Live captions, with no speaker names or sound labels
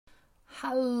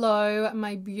Hello,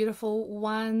 my beautiful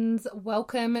ones.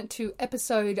 Welcome to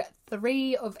episode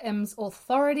 3 of M's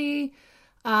Authority.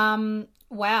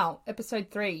 Wow,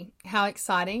 episode 3. How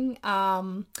exciting.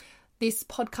 This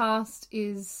podcast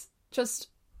is just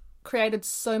created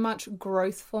so much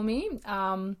growth for me,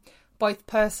 both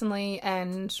personally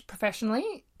and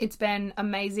professionally. It's been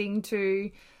amazing to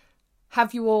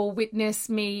have you all witness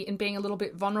me in being a little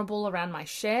bit vulnerable around my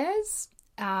shares.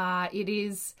 It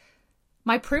is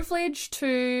my privilege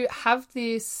to have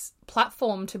this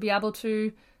platform to be able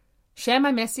to share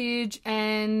my message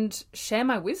and share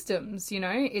my wisdoms. You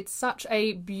know, it's such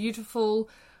a beautiful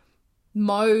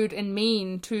mode and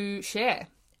mean to share.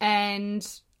 And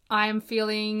I am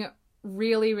feeling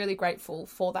really, really grateful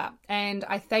for that. And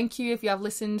I thank you if you have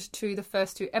listened to the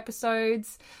first 2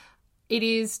 episodes. It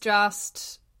is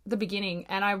just the beginning,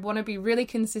 and I want to be really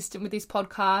consistent with this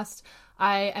podcast.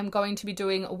 I am going to be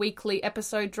doing weekly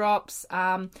episode drops,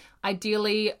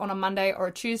 ideally on a Monday or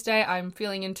a Tuesday. I'm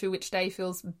feeling into which day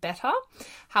feels better.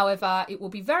 However, it will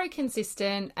be very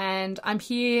consistent, and I'm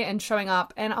here and showing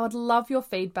up, and I would love your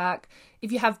feedback.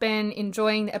 If you have been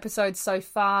enjoying the episodes so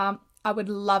far, I would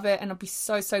love it, and I'd be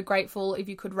so grateful if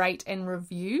you could rate and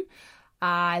review.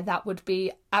 That would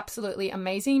be absolutely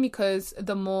amazing, because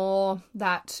the more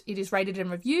that it is rated and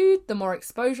reviewed, the more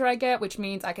exposure I get, which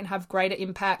means I can have greater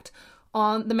impact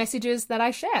on the messages that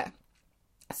I share.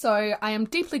 So I am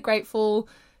deeply grateful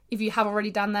if you have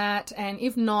already done that, and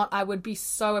if not, I would be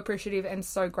so appreciative and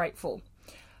so grateful.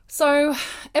 So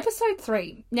episode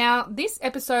 3. Now, this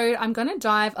episode, I'm going to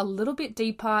dive a little bit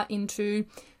deeper into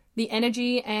the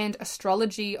energy and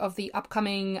astrology of the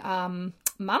upcoming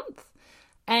month,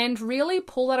 and really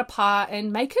pull that apart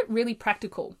and make it really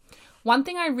practical. One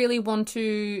thing I really want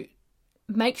to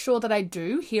make sure that I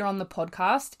do here on the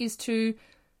podcast is to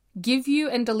give you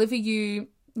and deliver you,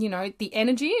 the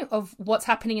energy of what's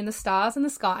happening in the stars and the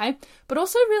sky, but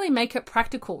also really make it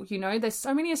practical. There's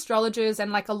so many astrologers,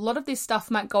 and a lot of this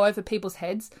stuff might go over people's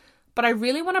heads, but I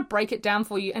really want to break it down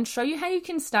for you and show you how you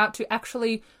can start to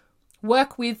actually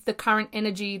work with the current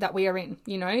energy that we are in.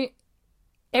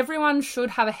 Everyone should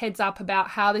have a heads up about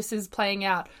how this is playing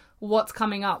out, what's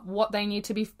coming up, what they need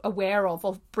to be aware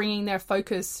of bringing their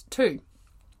focus to.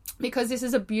 Because this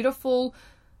is a beautiful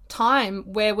time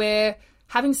where we're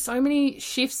having so many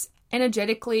shifts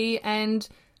energetically, and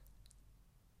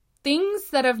things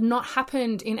that have not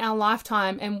happened in our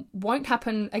lifetime and won't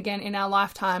happen again in our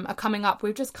lifetime are coming up.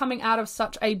 We're just coming out of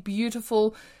such a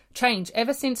beautiful change.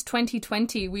 Ever since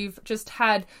 2020, we've just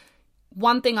had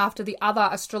one thing after the other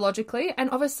astrologically, and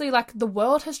obviously the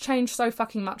world has changed so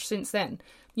fucking much since then.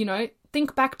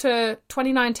 Think back to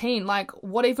 2019,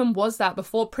 what even was that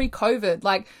before,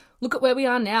 pre-COVID? Look at where we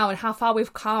are now and how far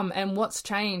we've come and what's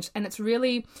changed. And it's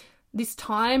really, this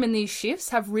time and these shifts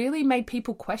have really made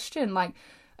people question,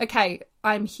 okay,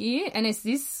 I'm here, and is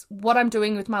this what I'm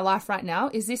doing with my life right now?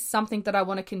 Is this something that I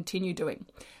want to continue doing?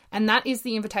 And that is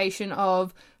the invitation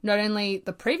of not only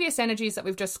the previous energies that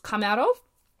we've just come out of,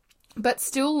 but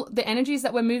still the energies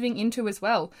that we're moving into as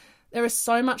well. There is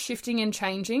so much shifting and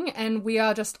changing, and we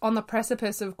are just on the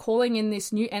precipice of calling in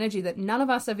this new energy that none of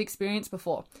us have experienced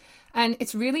before. And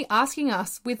it's really asking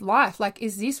us with life,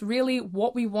 is this really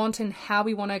what we want and how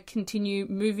we want to continue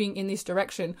moving in this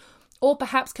direction? Or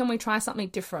perhaps can we try something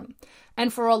different?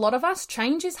 And for a lot of us,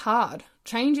 change is hard.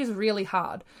 Change is really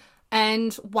hard.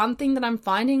 And one thing that I'm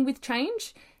finding with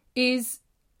change is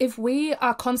if we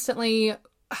are constantly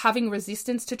having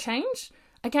resistance to change,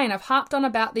 again, I've harped on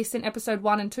about this in episode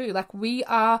 1 and 2, we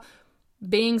are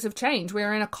beings of change.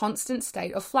 We're in a constant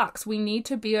state of flux. We need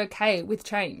to be okay with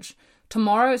change.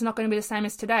 Tomorrow is not going to be the same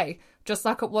as today, just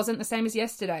like it wasn't the same as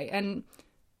yesterday. And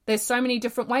there's so many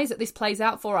different ways that this plays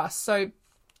out for us. So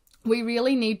we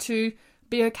really need to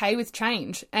be okay with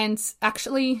change and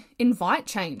actually invite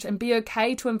change and be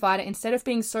okay to invite it instead of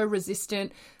being so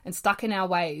resistant and stuck in our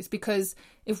ways. Because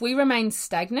if we remain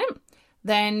stagnant,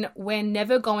 then we're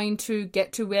never going to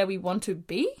get to where we want to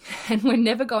be, and we're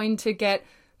never going to get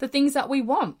the things that we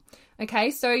want.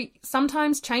 Okay, so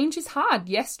sometimes change is hard.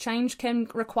 Yes, change can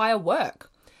require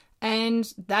work.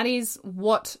 And that is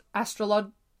what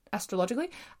astrology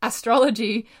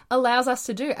allows us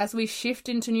to do. As we shift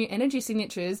into new energy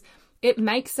signatures, it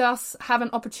makes us have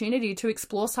an opportunity to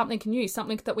explore something new,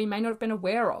 something that we may not have been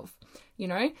aware of.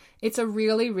 It's a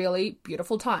really, really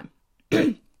beautiful time.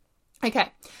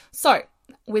 Okay, so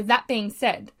with that being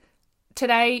said,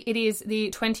 today it is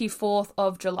the 24th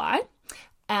of July,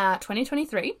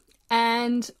 2023,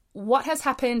 and what has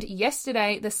happened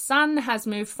yesterday, the sun has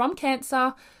moved from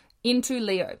Cancer into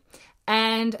Leo,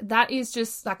 and that is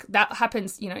just that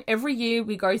happens, every year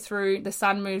we go through, the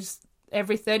sun moves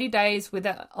every 30 days with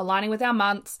aligning with our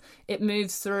months, it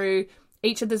moves through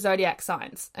each of the zodiac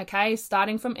signs, okay?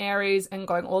 Starting from Aries and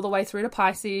going all the way through to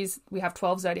Pisces, we have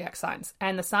 12 zodiac signs.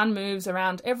 And the sun moves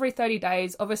around every 30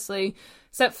 days, obviously,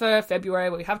 except for February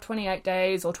where we have 28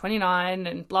 days or 29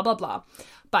 and blah, blah, blah.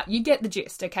 But you get the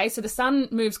gist, okay? So the sun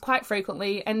moves quite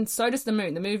frequently, and so does the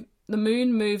moon. The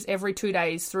moon moves every 2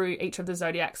 days through each of the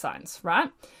zodiac signs,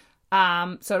 right?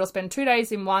 So it'll spend 2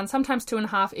 days in one, sometimes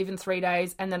 2.5, even 3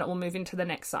 days, and then it will move into the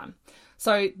next sign.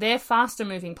 So they're faster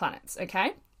moving planets,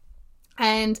 okay?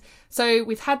 And so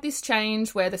we've had this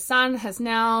change where the sun has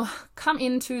now come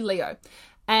into Leo.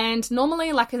 And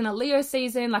normally, like in a Leo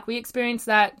season, like we experience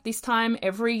that this time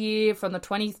every year from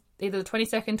either the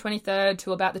 22nd, 23rd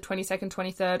to about the 22nd,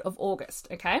 23rd of August,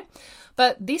 okay?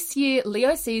 But this year,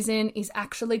 Leo season is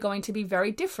actually going to be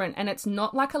very different. And it's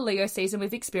not like a Leo season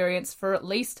we've experienced for at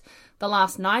least the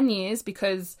last 9 years,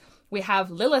 because we have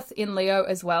Lilith in Leo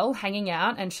as well, hanging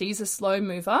out, and she's a slow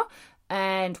mover.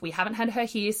 And we haven't had her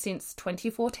here since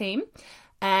 2014.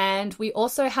 And we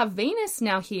also have Venus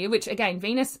now here, which again,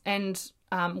 Venus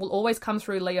will always come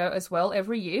through Leo as well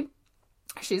every year.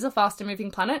 She's a faster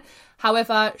moving planet.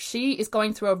 However, she is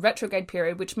going through a retrograde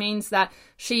period, which means that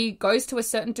she goes to a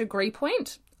certain degree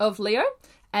point of Leo.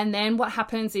 And then what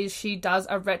happens is she does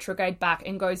a retrograde back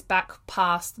and goes back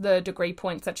past the degree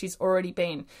points that she's already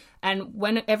been. And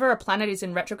whenever a planet is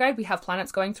in retrograde, we have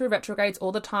planets going through retrogrades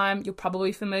all the time. You're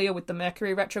probably familiar with the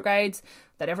Mercury retrogrades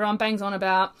that everyone bangs on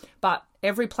about. But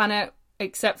every planet,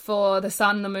 except for the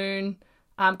sun, the moon,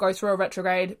 goes through a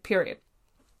retrograde period.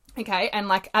 Okay, and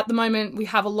like at the moment we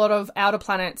have a lot of outer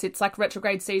planets. It's like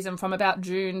retrograde season from about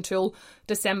June till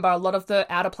December. A lot of the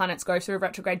outer planets go through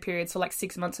retrograde periods for like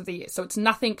 6 months of the year. So it's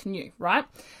nothing new, right?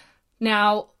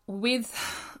 Now, with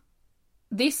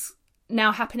this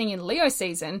now happening in Leo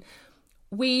season,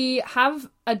 we have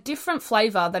a different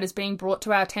flavor that is being brought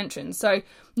to our attention. So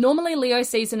normally Leo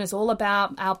season is all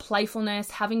about our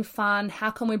playfulness, having fun.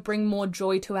 How can we bring more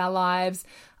joy to our lives?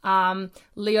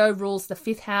 Leo rules the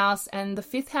 5th house, and the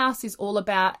 5th house is all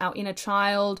about our inner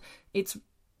child. It's,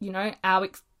 our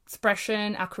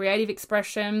expression, our creative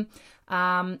expression,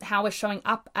 how we're showing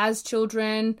up as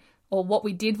children, or what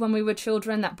we did when we were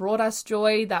children that brought us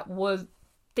joy, that were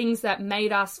things that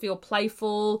made us feel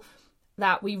playful,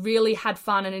 that we really had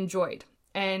fun and enjoyed.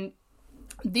 And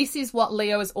this is what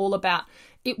Leo is all about.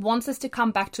 It wants us to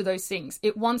come back to those things.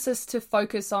 It wants us to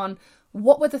focus on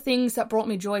what were the things that brought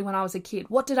me joy when I was a kid?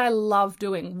 What did I love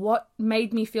doing? What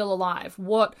made me feel alive?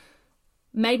 What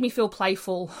made me feel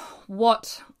playful?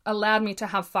 What allowed me to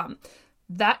have fun?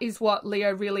 That is what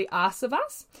Leo really asks of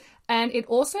us. And it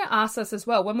also asks us as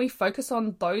well, when we focus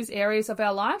on those areas of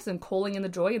our lives and calling in the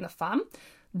joy and the fun,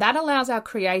 that allows our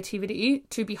creativity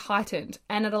to be heightened,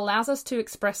 and it allows us to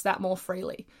express that more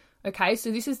freely. Okay, so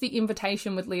this is the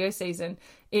invitation with Leo season.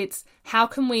 It's how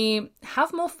can we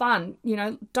have more fun?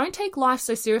 Don't take life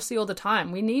so seriously all the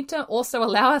time. We need to also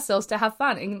allow ourselves to have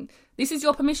fun. And this is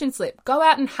your permission slip. Go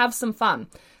out and have some fun,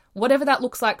 whatever that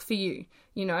looks like for you.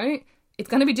 It's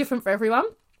going to be different for everyone.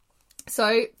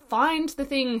 So find the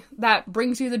thing that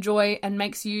brings you the joy and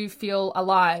makes you feel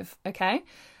alive, okay?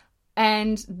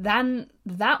 And then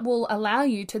that will allow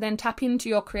you to then tap into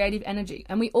your creative energy.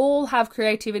 And we all have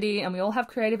creativity and we all have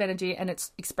creative energy, and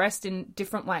it's expressed in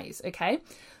different ways, okay?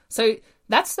 So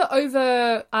that's the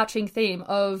overarching theme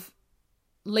of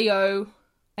Leo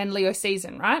and Leo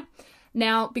season, right?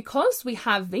 Now, because we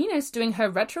have Venus doing her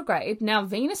retrograde, now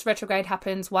Venus retrograde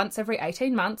happens once every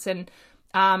 18 months. And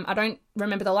I don't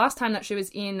remember the last time that she was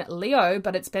in Leo,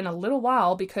 but it's been a little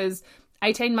while, because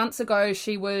 18 months ago,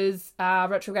 she was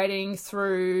retrograding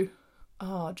through,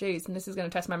 and this is going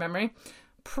to test my memory.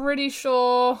 Pretty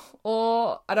sure,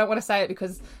 or I don't want to say it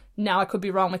because now I could be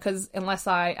wrong, because unless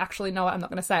I actually know it, I'm not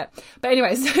going to say it. But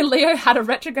anyway, so Leo had a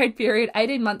retrograde period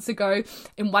 18 months ago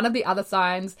in one of the other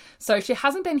signs. So she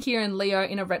hasn't been here in Leo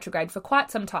in a retrograde for quite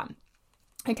some time.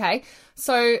 Okay,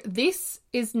 so this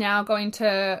is now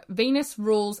Venus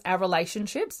rules our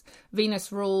relationships.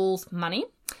 Venus rules money.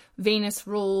 Venus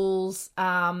rules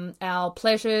our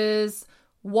pleasures,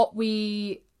 what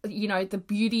we, the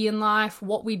beauty in life,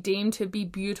 what we deem to be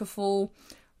beautiful.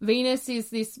 Venus is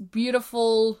this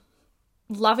beautiful,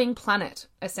 loving planet,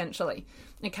 essentially.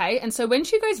 Okay, and so when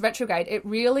she goes retrograde, it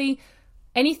really,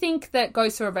 anything that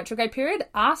goes through a retrograde period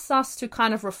asks us to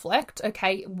kind of reflect,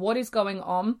 okay, what is going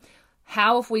on?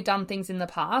 How have we done things in the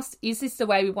past? Is this the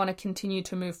way we want to continue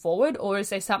to move forward? Or is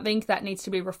there something that needs to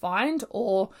be refined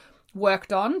or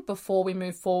worked on before we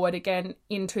move forward again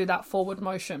into that forward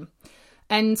motion?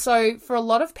 And so for a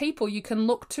lot of people, you can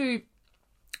look to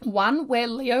one, where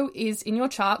Leo is in your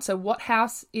chart. So what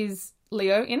house is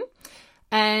Leo in?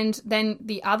 And then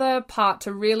the other part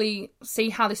to really see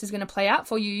how this is going to play out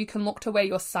for you, you can look to where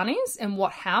your sun is and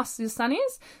what house your sun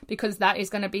is, because that is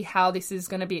going to be how this is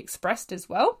going to be expressed as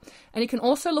well. And you can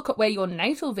also look at where your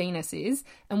natal Venus is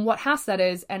and what house that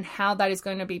is and how that is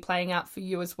going to be playing out for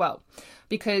you as well.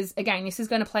 Because again, this is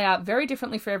going to play out very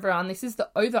differently for everyone. This is the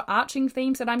overarching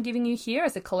themes that I'm giving you here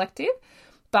as a collective,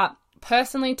 but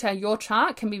personally to your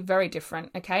chart can be very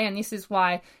different, okay? And this is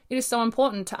why it is so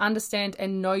important to understand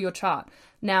and know your chart.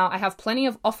 Now, I have plenty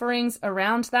of offerings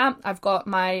around that. I've got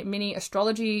my mini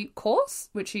astrology course,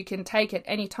 which you can take at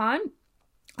any time.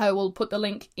 I will put the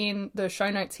link in the show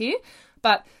notes here,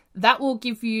 but that will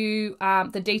give you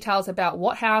the details about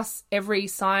what house every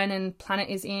sign and planet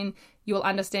is in. You will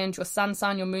understand your sun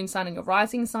sign, your moon sign, and your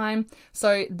rising sign.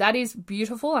 So that is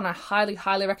beautiful, and I highly,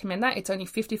 highly recommend that. It's only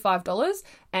 $55,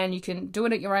 and you can do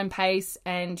it at your own pace,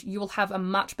 and you will have a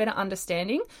much better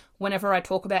understanding whenever I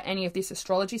talk about any of this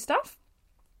astrology stuff.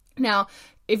 Now,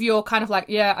 if you're kind of like,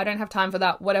 yeah, I don't have time for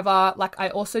that, whatever, like I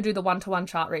also do the one-to-one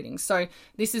chart readings. So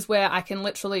this is where I can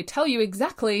literally tell you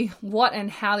exactly what and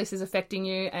how this is affecting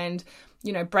you, and,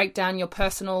 you know, break down your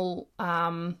personal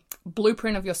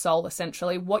blueprint of your soul,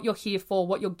 essentially, what you're here for,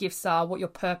 what your gifts are, what your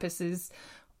purpose is,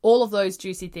 all of those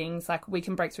juicy things. Like, we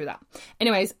can break through that.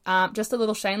 Anyways, just a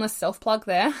little shameless self-plug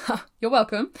there. You're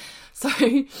welcome. So,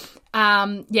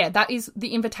 yeah, that is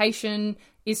the invitation,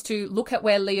 is to look at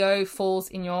where Leo falls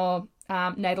in your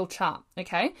natal chart,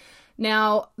 okay?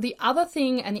 Now, the other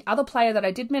thing and the other player that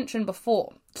I did mention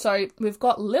before, so we've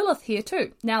got Lilith here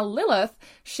too. Now, Lilith,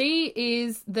 she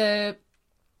is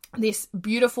this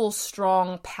beautiful,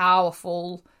 strong,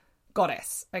 powerful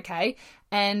goddess, okay?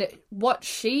 And what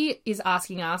she is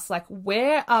asking us, like,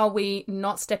 where are we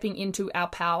not stepping into our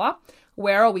power?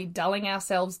 Where are we dulling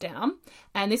ourselves down?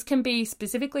 And this can be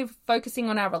specifically focusing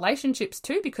on our relationships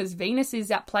too, because Venus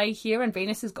is at play here and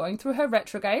Venus is going through her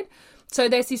retrograde. So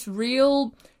there's this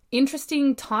real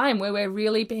interesting time where we're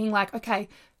really being like, okay,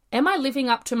 am I living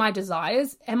up to my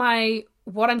desires?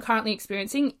 What I'm currently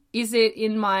experiencing, is it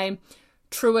in my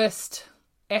truest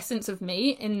essence of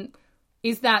me? And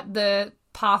is that the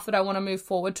path that I want to move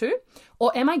forward to?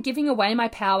 Or am I giving away my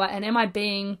power, and am I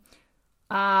being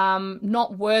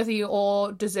not worthy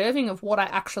or deserving of what I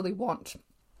actually want?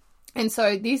 And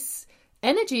so this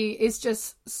energy is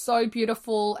just so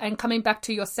beautiful, and coming back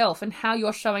to yourself and how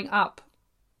you're showing up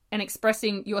and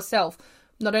expressing yourself,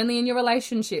 not only in your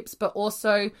relationships, but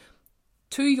also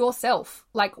to yourself.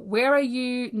 Like, where are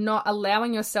you not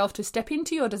allowing yourself to step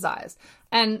into your desires?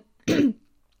 And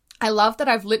I love that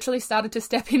I've literally started to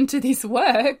step into this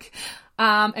work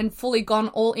and fully gone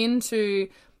all into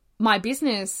my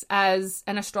business as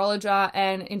an astrologer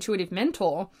and intuitive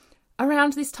mentor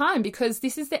around this time, because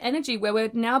this is the energy where we're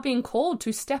now being called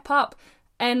to step up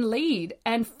and lead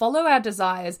and follow our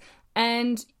desires.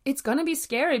 And it's going to be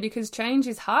scary because change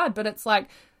is hard, but it's like,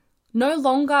 no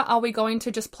longer are we going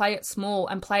to just play it small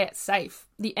and play it safe.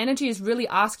 The energy is really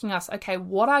asking us, okay,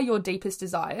 what are your deepest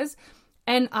desires?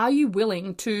 And are you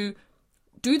willing to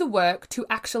do the work to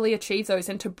actually achieve those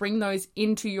and to bring those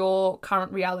into your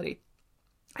current reality?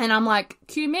 And I'm like,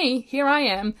 cue me, here I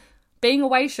am, being a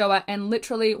way shower and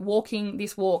literally walking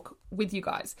this walk with you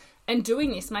guys and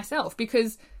doing this myself,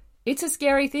 because it's a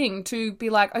scary thing to be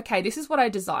like, okay, this is what I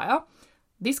desire.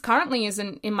 This currently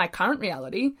isn't in my current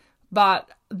reality, but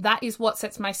that is what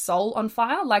sets my soul on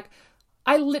fire. Like,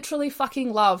 I literally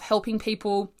fucking love helping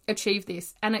people achieve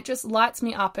this, and it just lights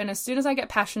me up. And as soon as I get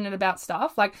passionate about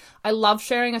stuff, like, I love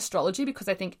sharing astrology because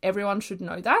I think everyone should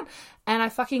know that. And I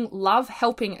fucking love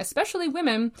helping, especially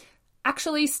women,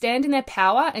 actually stand in their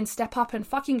power and step up and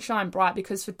fucking shine bright,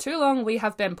 because for too long we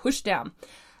have been pushed down.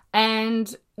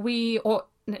 And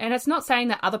it's not saying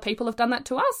that other people have done that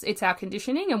to us. It's our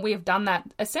conditioning, and we have done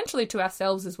that essentially to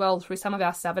ourselves as well through some of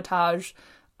our sabotage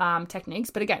techniques.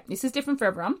 But again, this is different for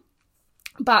everyone.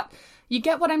 But you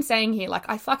get what I'm saying here. Like,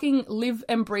 I fucking live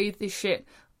and breathe this shit.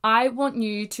 I want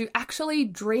you to actually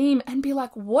dream and be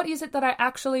like, what is it that I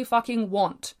actually fucking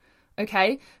want?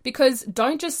 Okay? Because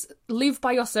don't just live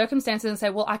by your circumstances and say,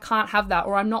 well, I can't have that,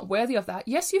 or I'm not worthy of that.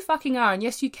 Yes, you fucking are, and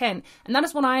yes, you can. And that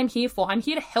is what I am here for. I'm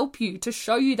here to help you, to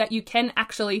show you that you can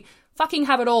actually fucking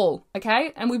have it all.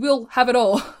 Okay? And we will have it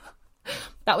all.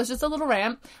 That was just a little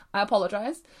rant. I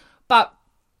apologize. But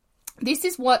this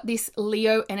is what this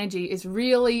Leo energy is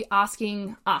really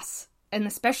asking us, and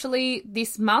especially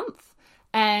this month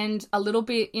and a little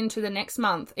bit into the next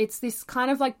month. It's this kind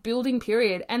of like building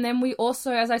period. And then we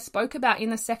also, as I spoke about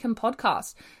in the second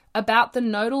podcast, about the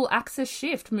nodal axis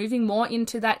shift, moving more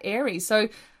into that Aries. So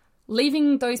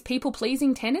leaving those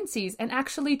people-pleasing tendencies and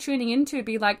actually tuning into,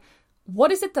 be like,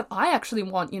 what is it that I actually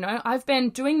want? I've been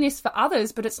doing this for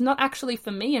others, but it's not actually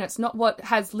for me, and it's not what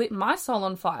has lit my soul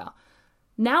on fire.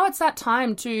 Now it's that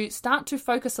time to start to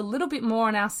focus a little bit more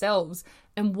on ourselves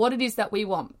and what it is that we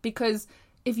want. Because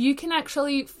if you can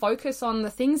actually focus on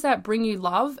the things that bring you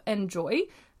love and joy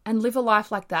and live a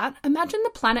life like that, imagine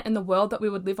the planet and the world that we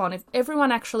would live on if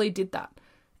everyone actually did that.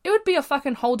 It would be a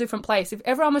fucking whole different place if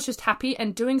everyone was just happy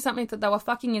and doing something that they were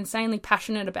fucking insanely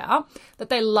passionate about, that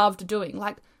they loved doing.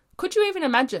 Like, could you even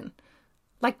imagine?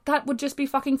 Like, that would just be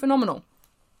fucking phenomenal.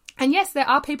 And yes, there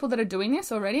are people that are doing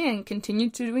this already and continue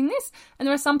to doing this. And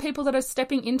there are some people that are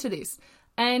stepping into this.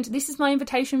 And this is my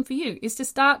invitation for you, is to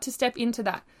start to step into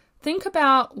that. Think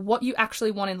about what you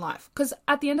actually want in life. Because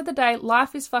at the end of the day,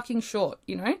 life is fucking short,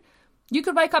 You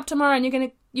could wake up tomorrow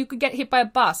and you could get hit by a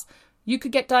bus. You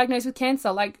could get diagnosed with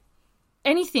cancer. Like,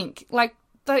 anything. Like,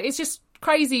 it's just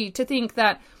crazy to think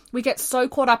that we get so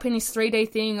caught up in this 3D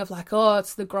thing of like, oh,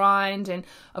 it's the grind and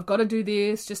I've got to do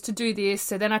this just to do this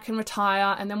so then I can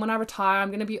retire. And then when I retire, I'm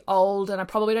going to be old and I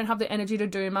probably don't have the energy to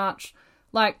do much.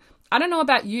 Like, I don't know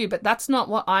about you, but that's not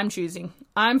what I'm choosing.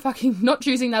 I'm fucking not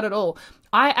choosing that at all.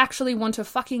 I actually want to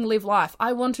fucking live life.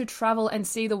 I want to travel and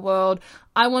see the world.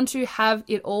 I want to have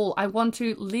it all. I want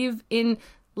to live in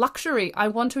luxury. I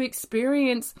want to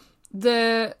experience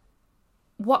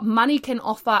what money can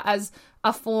offer as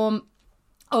a form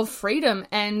of freedom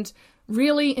and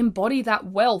really embody that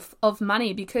wealth of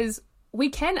money, because we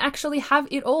can actually have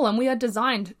it all and we are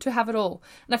designed to have it all.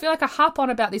 And I feel like I harp on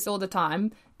about this all the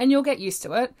time and you'll get used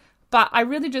to it. But I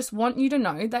really just want you to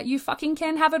know that you fucking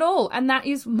can have it all. And that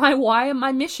is my why and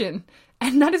my mission.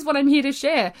 And that is what I'm here to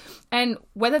share. And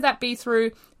whether that be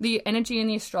through the energy and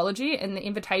the astrology and the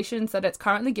invitations that it's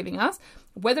currently giving us,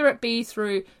 whether it be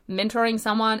through mentoring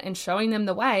someone and showing them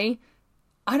the way,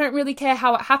 I don't really care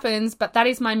how it happens, but that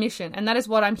is my mission. And that is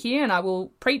what I'm here, and I will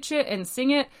preach it and sing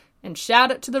it and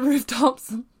shout it to the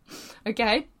rooftops.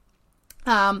 Okay?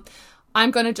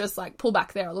 I'm going to just like pull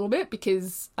back there a little bit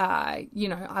because, I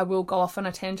will go off on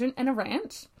a tangent and a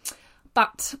rant.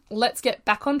 But let's get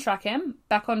back on track, Em.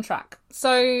 Back on track.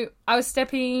 So I was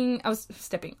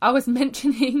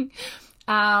mentioning,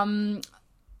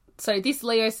 so this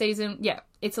Leo season, yeah,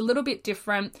 it's a little bit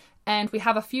different. And we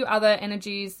have a few other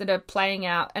energies that are playing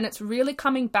out. And it's really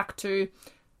coming back to,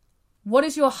 what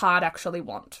does your heart actually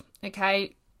want?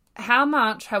 Okay? How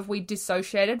much have we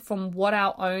dissociated from what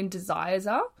our own desires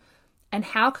are? And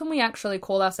how can we actually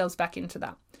call ourselves back into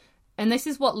that? And this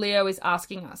is what Leo is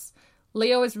asking us.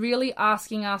 Leo is really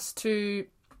asking us to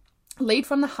lead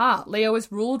from the heart. Leo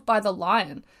is ruled by the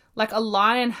lion. Like, a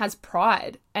lion has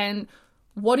pride. And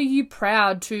what are you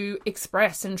proud to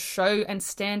express and show and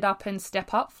stand up and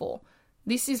step up for?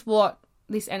 This is what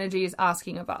this energy is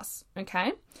asking of us,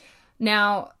 okay?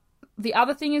 Now, the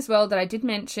other thing as well that I did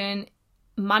mention,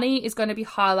 money is going to be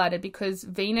highlighted because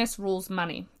Venus rules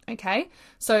money, okay?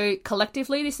 So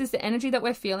collectively, this is the energy that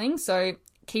we're feeling. So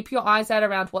keep your eyes out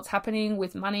around what's happening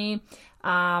with money,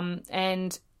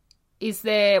 and is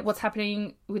there what's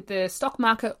happening with the stock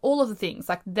market, all of the things.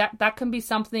 Like that can be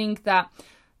something that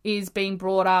is being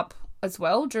brought up as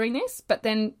well during this. But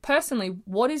then personally,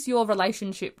 what is your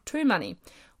relationship to money?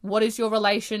 What is your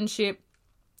relationship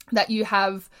that you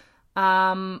have,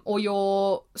 or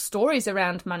your stories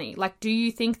around money? Like, do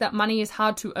you think that money is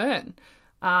hard to earn?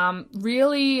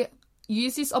 Really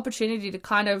use this opportunity to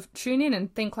kind of tune in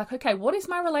and think like, okay, what is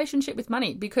my relationship with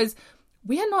money? Because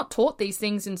we are not taught these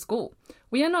things in school.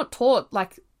 We are not taught,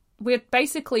 like, we're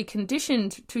basically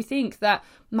conditioned to think that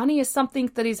money is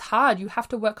something that is hard. You have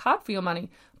to work hard for your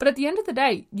money. But at the end of the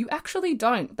day, you actually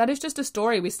don't. That is just a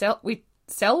story we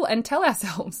sell and tell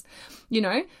ourselves.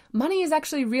 Money is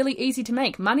actually really easy to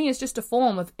make. Money is just a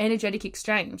form of energetic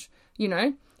exchange.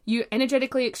 You're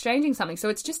energetically exchanging something. So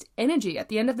it's just energy at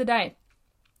the end of the day.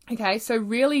 Okay, so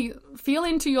really feel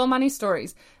into your money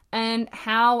stories and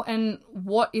how and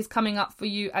what is coming up for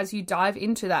you as you dive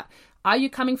into that. Are you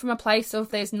coming from a place of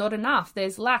there's not enough,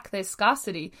 there's lack, there's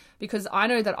scarcity? Because I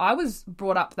know that I was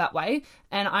brought up that way,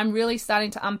 and I'm really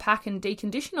starting to unpack and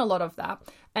decondition a lot of that.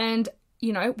 And,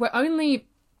 we're only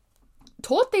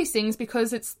taught these things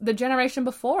because it's the generation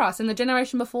before us and the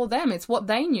generation before them. It's what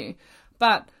they knew.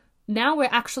 But now we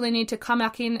actually need to come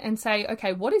back in and say,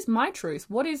 okay, what is my truth?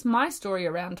 What is my story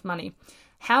around money?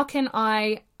 How can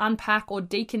I unpack or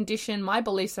decondition my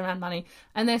beliefs around money?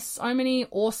 And there's so many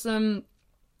awesome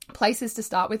places to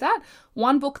start with that.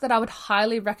 One book that I would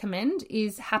highly recommend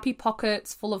is Happy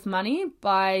Pockets Full of Money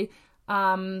by,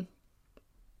 I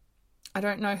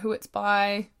don't know who it's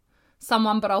by,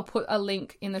 someone, but I'll put a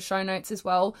link in the show notes as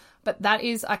well. But that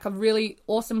is like a really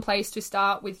awesome place to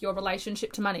start with your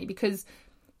relationship to money, because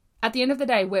at the end of the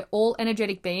day, we're all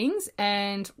energetic beings,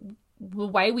 and the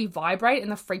way we vibrate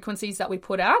and the frequencies that we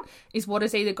put out is what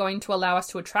is either going to allow us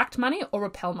to attract money or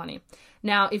repel money.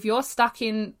 Now, if you're stuck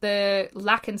in the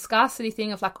lack and scarcity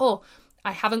thing of like, oh,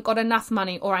 I haven't got enough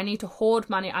money, or I need to hoard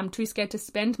money, I'm too scared to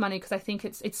spend money because I think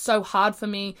it's so hard for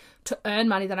me to earn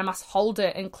money that I must hold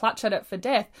it and clutch at it for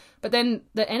death. But then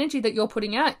the energy that you're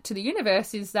putting out to the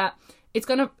universe is that it's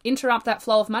going to interrupt that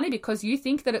flow of money because you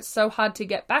think that it's so hard to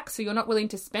get back, so you're not willing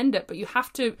to spend it. But you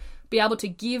have to be able to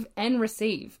give and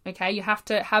receive, okay? You have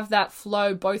to have that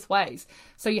flow both ways.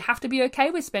 So you have to be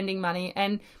okay with spending money.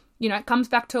 And, you know, it comes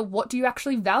back to, what do you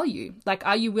actually value? Like,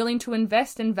 are you willing to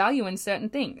invest and value in certain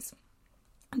things?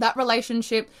 That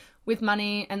relationship with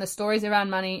money and the stories around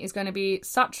money is going to be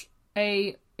such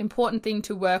a important thing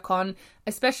to work on,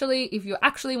 especially if you're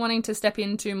actually wanting to step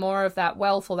into more of that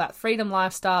wealth or that freedom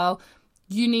lifestyle.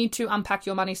 You need to unpack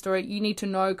your money story. You need to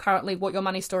know currently what your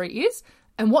money story is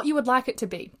and what you would like it to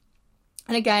be.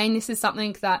 And again, this is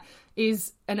something that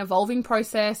is an evolving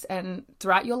process, and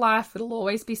throughout your life, it'll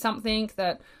always be something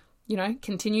that, you know,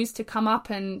 continues to come up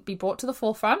and be brought to the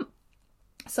forefront.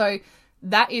 So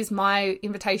that is my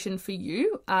invitation for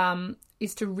you,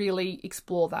 is to really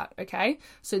explore that, okay?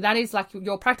 So that is like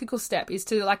your practical step, is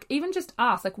to like even just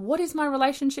ask, like, what is my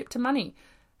relationship to money?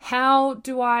 How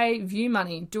do I view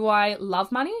money? Do I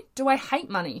love money? Do I hate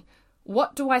money?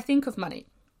 What do I think of money?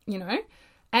 You know?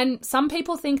 And some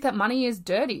people think that money is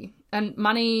dirty, and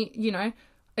money, you know,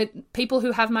 people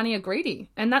who have money are greedy.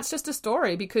 And that's just a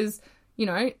story, because, you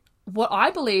know, what I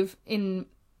believe in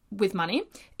with money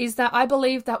is that I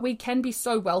believe that we can be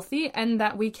so wealthy and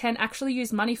that we can actually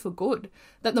use money for good.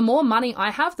 That the more money I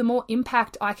have, the more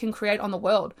impact I can create on the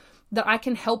world. That I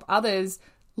can help others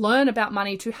learn about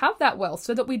money to have that wealth,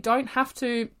 so that we don't have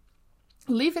to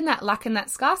live in that lack and that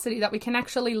scarcity, that we can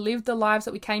actually live the lives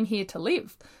that we came here to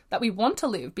live, that we want to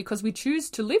live because we choose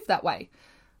to live that way.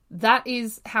 That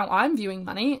is how I'm viewing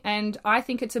money, and I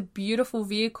think it's a beautiful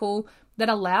vehicle that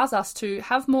allows us to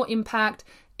have more impact.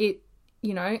 It,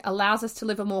 you know, allows us to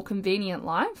live a more convenient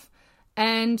life.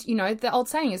 And, you know, the old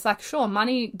saying is like, sure,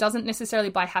 money doesn't necessarily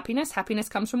buy happiness. Happiness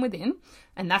comes from within.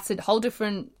 And that's a whole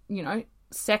different, you know,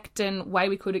 sect and way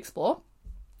we could explore.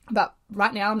 But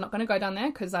right now, I'm not going to go down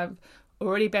there because I've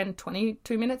already been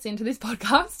 22 minutes into this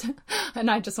podcast. And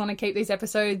I just want to keep these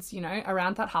episodes, you know,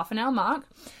 around that half an hour mark.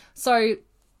 So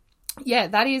yeah,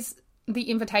 that is the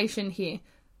invitation here.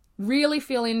 Really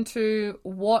feel into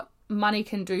what money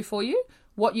can do for you,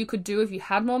 what you could do if you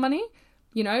had more money.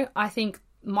 You know, I think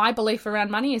my belief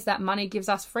around money is that money gives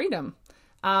us freedom.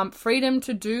 Freedom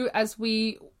to do as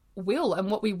we will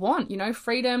and what we want. You know,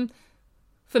 freedom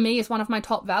for me is one of my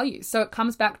top values. So it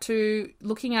comes back to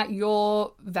looking at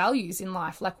your values in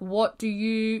life. Like, what do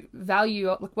you value?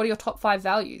 Like, what are your top 5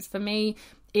 values? For me,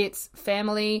 it's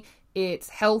family, it's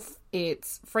health,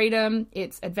 it's freedom,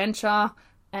 it's adventure.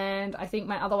 And I think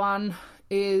my other one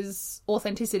is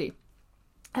authenticity.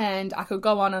 And I could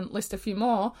go on and list a few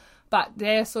more, but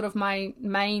they're sort of my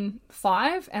main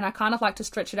 5. And I kind of like to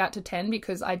stretch it out to 10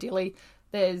 because ideally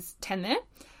there's 10 there.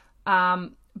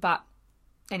 But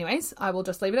anyways, I will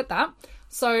just leave it at that.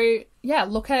 So yeah,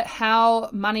 look at how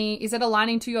money, is it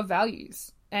aligning to your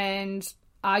values? And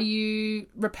are you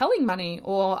repelling money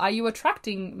or are you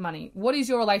attracting money? What is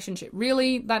your relationship?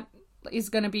 Really, that is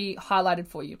going to be highlighted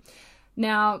for you.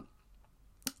 Now,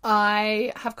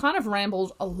 I have kind of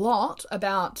rambled a lot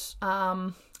about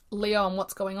Leo and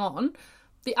what's going on.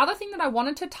 The other thing that I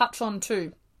wanted to touch on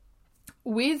too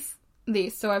with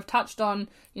this, so I've touched on,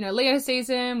 you know, Leo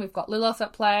season, we've got Lilith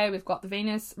at play, we've got the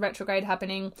Venus retrograde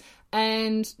happening,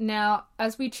 and now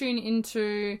as we tune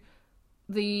into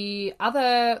the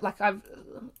other, like I've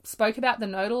spoke about the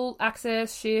nodal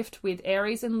axis shift with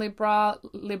Aries and Libra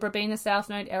being the south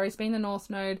node, Aries being the north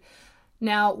node.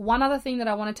 Now, one other thing that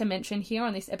I wanted to mention here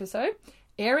on this episode,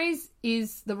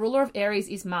 the ruler of Aries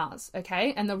is Mars,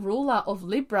 okay? And the ruler of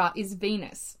Libra is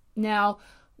Venus. Now,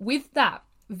 with that,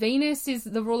 Venus is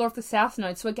the ruler of the south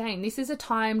node. So again, this is a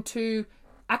time to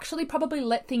actually probably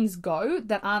let things go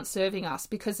that aren't serving us,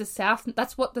 because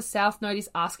that's what the south node is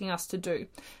asking us to do.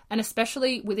 And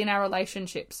especially within our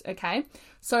relationships, okay?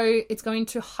 So it's going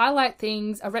to highlight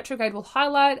things, a retrograde will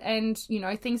highlight, and, you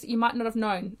know, things that you might not have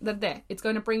known that are there. It's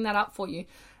going to bring that up for you.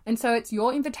 And so it's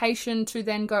your invitation to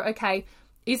then go, okay,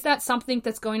 is that something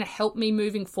that's going to help me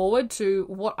moving forward to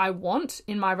what I want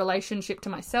in my relationship to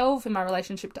myself, in my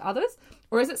relationship to others?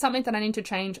 Or is it something that I need to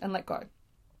change and let go?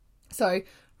 So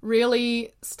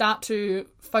really start to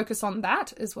focus on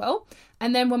that as well.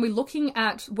 And then when we're looking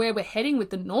at where we're heading with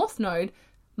the north node,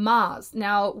 Mars.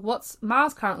 Now, what's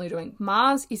Mars currently doing?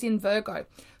 Mars is in Virgo.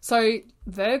 So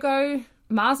Virgo,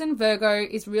 Mars in Virgo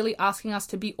is really asking us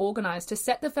to be organized, to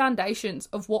set the foundations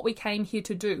of what we came here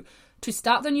to do. To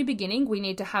start the new beginning, we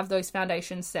need to have those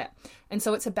foundations set. And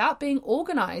so it's about being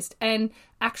organized and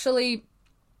actually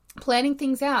planning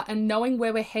things out and knowing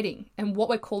where we're heading and what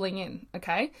we're calling in,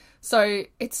 okay? So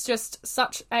it's just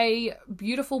such a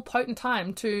beautiful, potent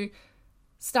time to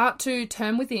start to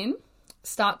turn within,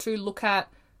 start to look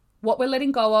at what we're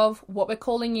letting go of, what we're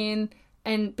calling in,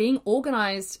 and being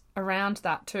organized around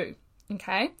that too,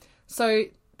 okay? So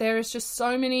there is just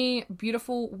so many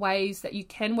beautiful ways that you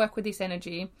can work with this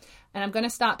energy. And I'm going to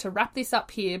start to wrap this up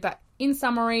here, but in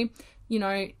summary, you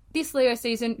know, this Leo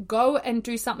season, go and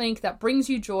do something that brings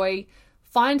you joy.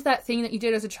 Find that thing that you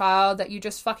did as a child that you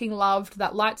just fucking loved,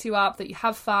 that lights you up, that you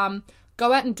have fun.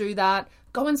 Go out and do that.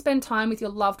 Go and spend time with your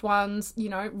loved ones, you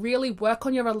know, really work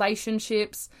on your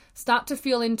relationships. Start to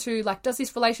feel into, like, does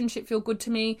this relationship feel good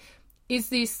to me? Is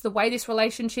this the way this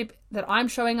relationship that I'm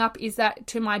showing up, is that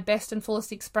to my best and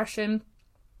fullest expression?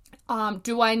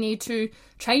 Do I need to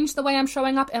change the way I'm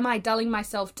showing up? Am I dulling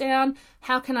myself down?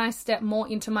 How can I step more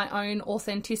into my own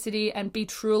authenticity and be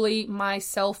truly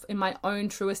myself in my own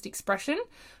truest expression?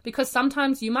 Because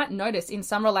sometimes you might notice in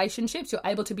some relationships, you're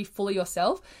able to be fully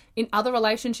yourself. In other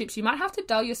relationships, you might have to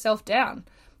dull yourself down.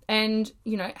 And,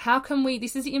 you know, how can we,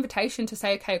 this is the invitation to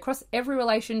say, okay, across every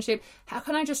relationship, how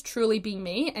can I just truly be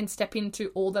me and step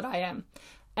into all that I am?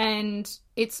 And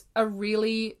it's a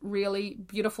really, really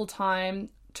beautiful time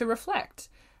to reflect.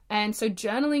 And so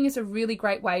journaling is a really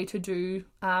great way to do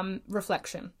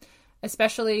reflection,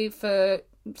 especially for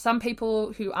some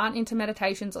people who aren't into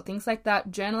meditations or things like that.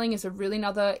 Journaling is a really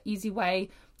another easy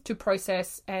way to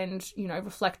process and, you know,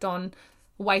 reflect on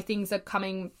the way things are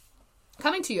coming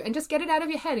to you, and just get it out of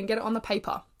your head and get it on the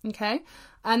paper. Okay.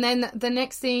 And then the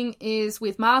next thing is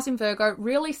with Mars in Virgo,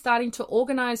 really starting to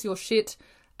organize your shit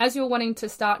as you're wanting to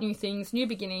start new things, new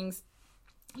beginnings,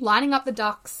 lining up the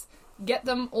ducks, get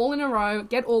them all in a row,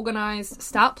 get organized,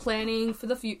 start planning for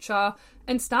the future,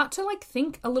 and start to, like,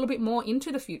 think a little bit more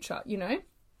into the future, you know?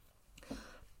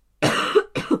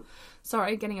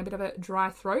 Sorry, getting a bit of a dry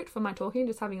throat from my talking,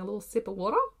 just having a little sip of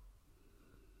water.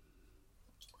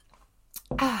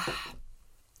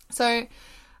 So,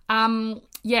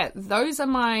 yeah, those are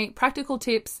my practical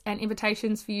tips and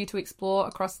invitations for you to explore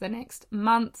across the next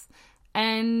month.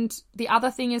 And the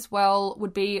other thing as well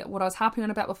would be what I was harping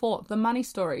on about before, the money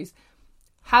stories.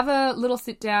 Have a little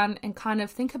sit down and kind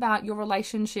of think about your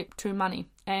relationship to money.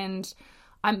 And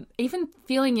I'm even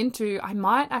feeling into, I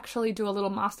might actually do a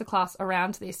little masterclass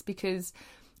around this, because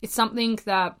it's something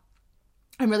that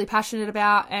I'm really passionate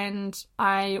about and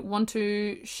I want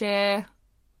to share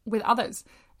with others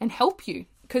and help you.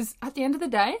 Because at the end of the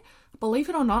day, believe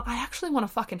it or not, I actually want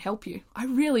to fucking help you. I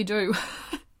really do.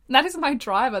 That is my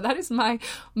driver. That is my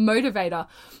motivator.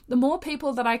 The more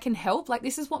people that I can help, like,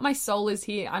 this is what my soul is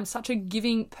here. I'm such a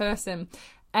giving person.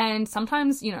 And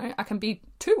sometimes, you know, I can be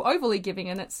too overly giving,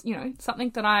 and it's, you know, something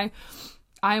that I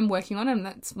am working on, and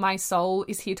that's my soul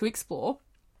is here to explore.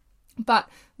 But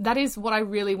that is what I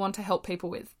really want to help people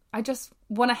with. I just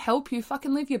want to help you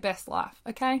fucking live your best life.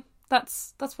 Okay.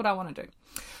 That's what I want to do.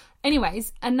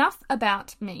 Anyways, enough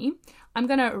about me. I'm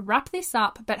going to wrap this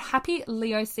up, but happy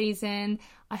Leo season.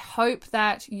 I hope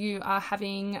that you are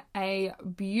having a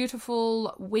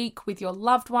beautiful week with your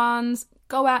loved ones.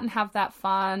 Go out and have that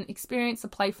fun, experience the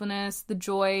playfulness, the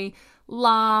joy,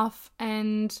 laugh,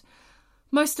 and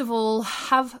most of all,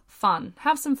 have fun.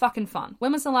 Have some fucking fun.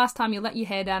 When was the last time you let your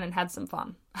hair down and had some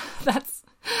fun? That's,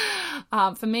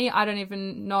 for me, I don't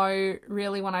even know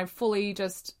really when I fully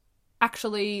just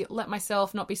actually let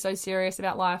myself not be so serious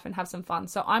about life and have some fun.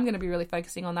 So I'm going to be really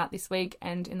focusing on that this week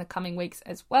and in the coming weeks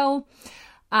as well.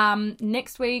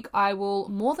 Next week, I will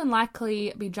more than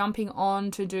likely be jumping on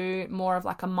to do more of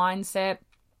like a mindset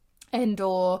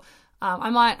or I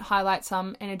might highlight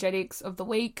some energetics of the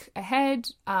week ahead,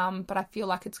 but I feel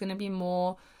like it's going to be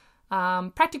more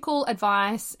practical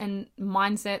advice and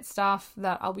mindset stuff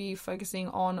that I'll be focusing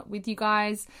on with you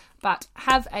guys. But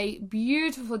have a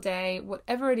beautiful day,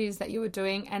 whatever it is that you are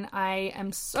doing. And I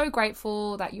am so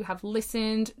grateful that you have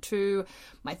listened to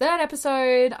my third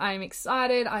episode. I'm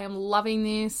excited. I am loving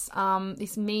this.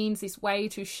 This means this way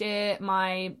to share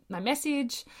my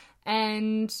message.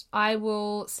 And I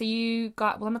will see you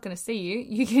guys. Well, I'm not going to see you.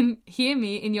 You can hear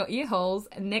me in your ear holes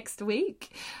next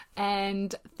week.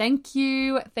 And thank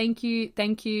you.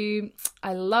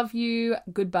 I love you.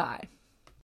 Goodbye.